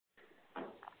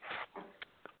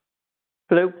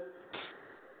Hello.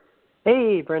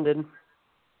 Hey, Brendan.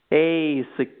 Hey,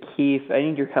 Sakif. I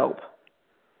need your help.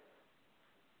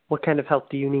 What kind of help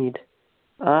do you need?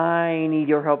 I need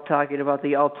your help talking about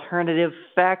the alternative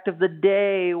fact of the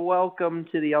day. Welcome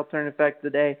to the alternative fact of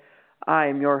the day. I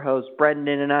am your host,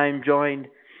 Brendan, and I'm joined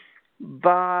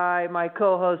by my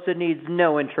co-host that needs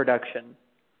no introduction.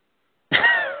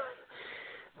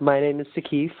 My name is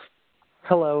Sakif.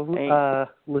 Hello,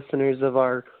 listeners of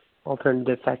our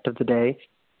alternative fact of the day.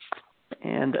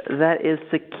 And that is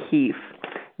Sakif.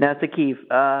 Now, Sakif,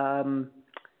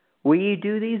 we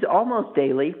do these almost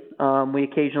daily. We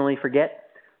occasionally forget.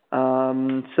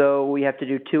 So we have to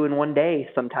do 2 in one day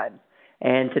sometimes.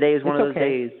 And today is one of those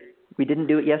days. We didn't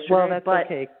do it yesterday. Well, that's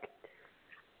okay.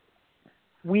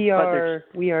 We are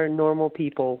normal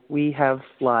people. We have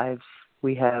lives.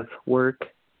 We have work.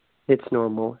 It's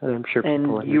normal, and I'm sure people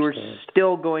understand. And you are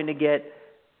still going to get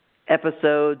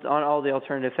episodes on all the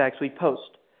alternative facts we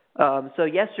post. So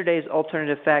yesterday's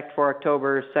alternative fact for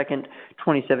October 2nd,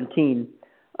 2017,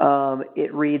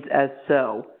 it reads as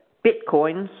so.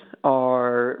 Bitcoins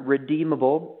are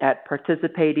redeemable at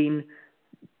participating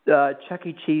Chuck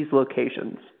E. Cheese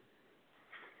locations.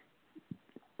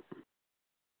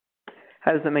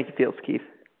 How does that make you feel, Keith?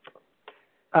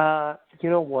 You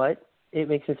know what? It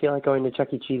makes me feel like going to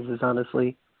Chuck E. Cheese's,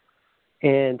 honestly,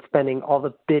 and spending all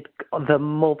the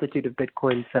multitude of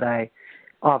Bitcoins that I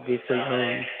obviously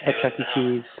own at Chuck E.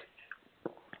 Cheese.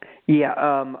 Yeah,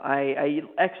 I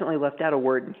accidentally left out a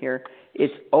word in here.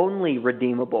 It's only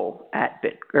redeemable at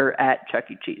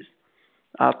Chuck E. Cheese.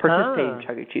 Participating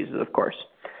Chuck E. Cheese's, of course.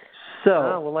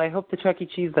 So, well, I hope the Chuck E.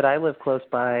 Cheese that I live close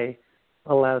by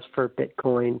allows for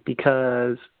Bitcoin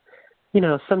because,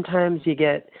 sometimes you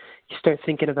start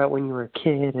thinking about when you were a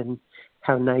kid and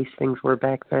how nice things were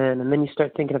back then, and then you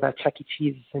start thinking about Chuck E.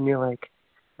 Cheese, and you're like,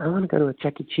 I want to go to a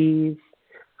Chuck E. Cheese.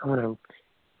 I want to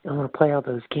play all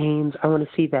those games. I want to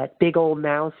see that big old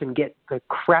mouse and get the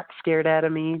crap scared out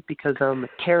of me because I'm a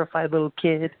terrified little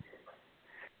kid.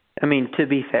 I mean, to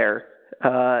be fair,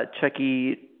 Chuck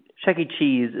E.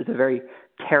 Cheese is a very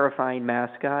terrifying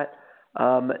mascot.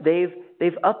 They've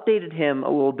updated him a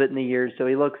little bit in the years, so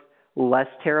he looks less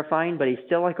terrifying, but he's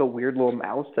still like a weird little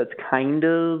mouse that's kind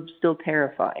of still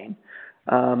terrifying.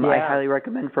 I highly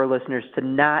recommend for our listeners to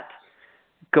not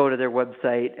go to their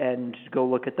website and go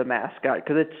look at the mascot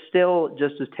because it's still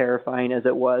just as terrifying as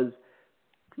it was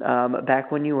back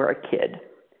when you were a kid.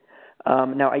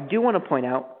 Now, I do want to point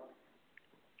out,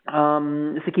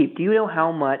 Sakif, do you know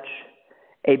how much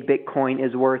a Bitcoin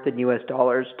is worth in U.S.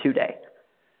 dollars today?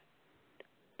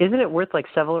 Isn't it worth like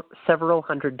several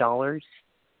 $100s?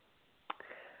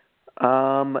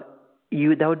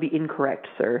 That would be incorrect,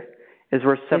 sir. It's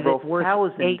worth several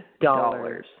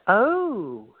 $1,000.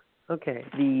 Oh, okay.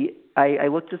 I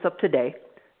looked this up today,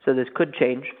 so this could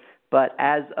change. But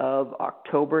as of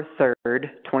October 3rd,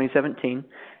 2017,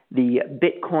 the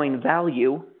Bitcoin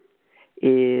value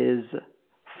is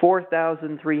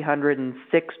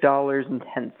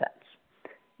 $4,306.10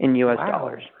 in U.S.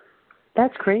 dollars.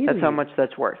 That's crazy. That's how much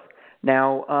that's worth.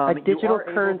 Now, a digital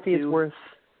currency is worth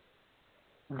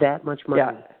that much money.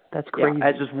 Yeah, that's crazy. Yeah,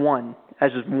 as just one.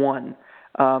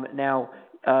 Now,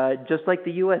 just like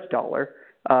the U.S. dollar,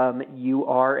 you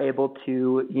are able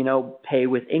to, pay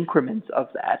with increments of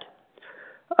that.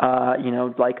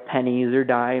 Like pennies or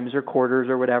dimes or quarters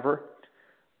or whatever.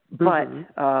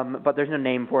 Mm-hmm. But there's no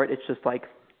name for it. It's just like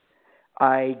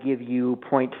I give you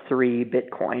 0.3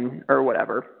 Bitcoin or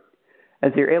whatever.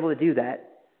 And so you're able to do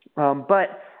that.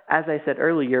 But as I said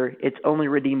earlier, it's only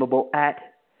redeemable at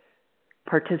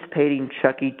participating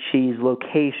Chuck E. Cheese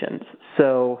locations.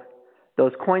 So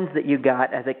those coins that you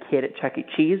got as a kid at Chuck E.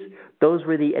 Cheese, those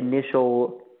were the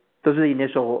initial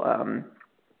Bitcoin.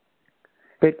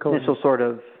 The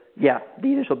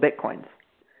initial Bitcoins.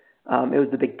 It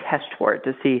was the big test for it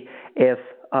to see if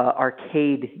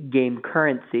arcade game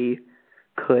currency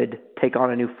could take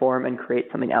on a new form and create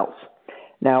something else.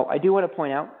 Now, I do want to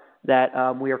point out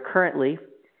that we are currently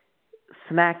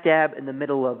smack dab in the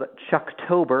middle of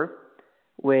Chucktober,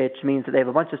 which means that they have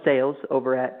a bunch of sales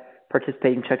over at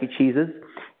participating Chuck E. Cheese's,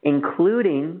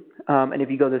 including, and if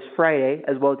you go this Friday,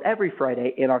 as well as every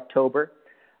Friday in October,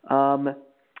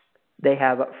 they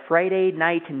have Friday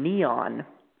Night Neon,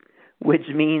 which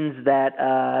means that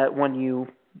when you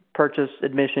purchase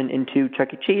admission into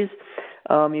Chuck E. Cheese,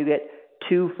 you get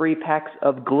 2 free packs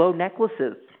of glow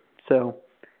necklaces. So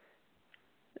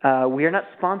we are not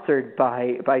sponsored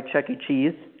by Chuck E.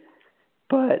 Cheese,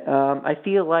 but I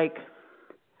feel like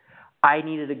I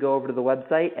needed to go over to the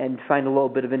website and find a little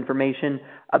bit of information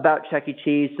about Chuck E.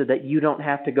 Cheese so that you don't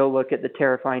have to go look at the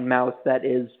terrifying mouse that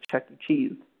is Chuck E.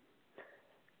 Cheese.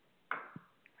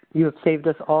 You have saved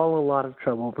us all a lot of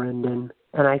trouble, Brendan,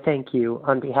 and I thank you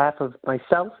on behalf of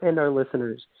myself and our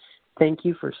listeners. Thank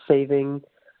you for saving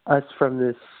us from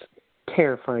this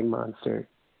terrifying monster.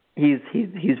 He's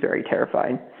very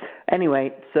terrifying.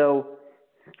 Anyway, so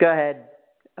go ahead,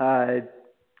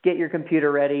 get your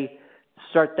computer ready,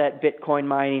 start that Bitcoin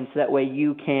mining so that way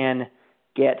you can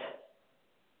get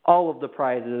all of the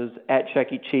prizes at Chuck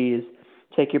E. Cheese.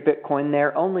 Take your Bitcoin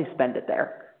there, only spend it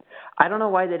there. I don't know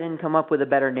why they didn't come up with a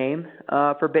better name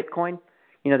for Bitcoin.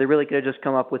 You know, they really could have just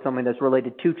come up with something that's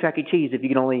related to Chuck E. Cheese if you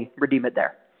can only redeem it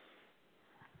there.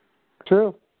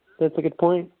 True. That's a good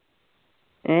point.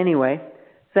 Anyway,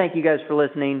 thank you guys for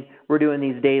listening. We're doing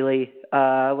these daily.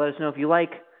 Let us know if you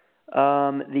like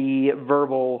the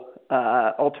verbal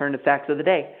alternative facts of the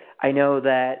day. I know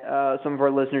that some of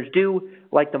our listeners do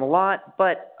like them a lot,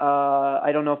 but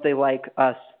I don't know if they like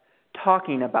us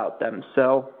talking about them.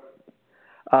 So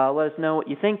let us know what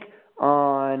you think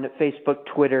on Facebook,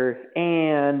 Twitter,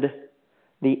 and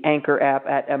the Anchor app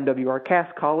at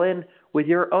MWRcast. Call in with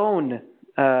your own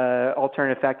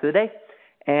alternative fact of the day,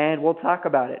 and we'll talk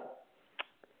about it.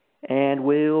 And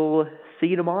we'll see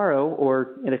you tomorrow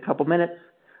or in a couple minutes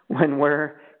when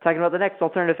we're talking about the next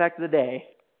alternative fact of the day.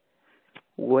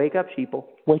 Wake up, sheeple.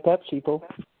 Wake up, sheeple.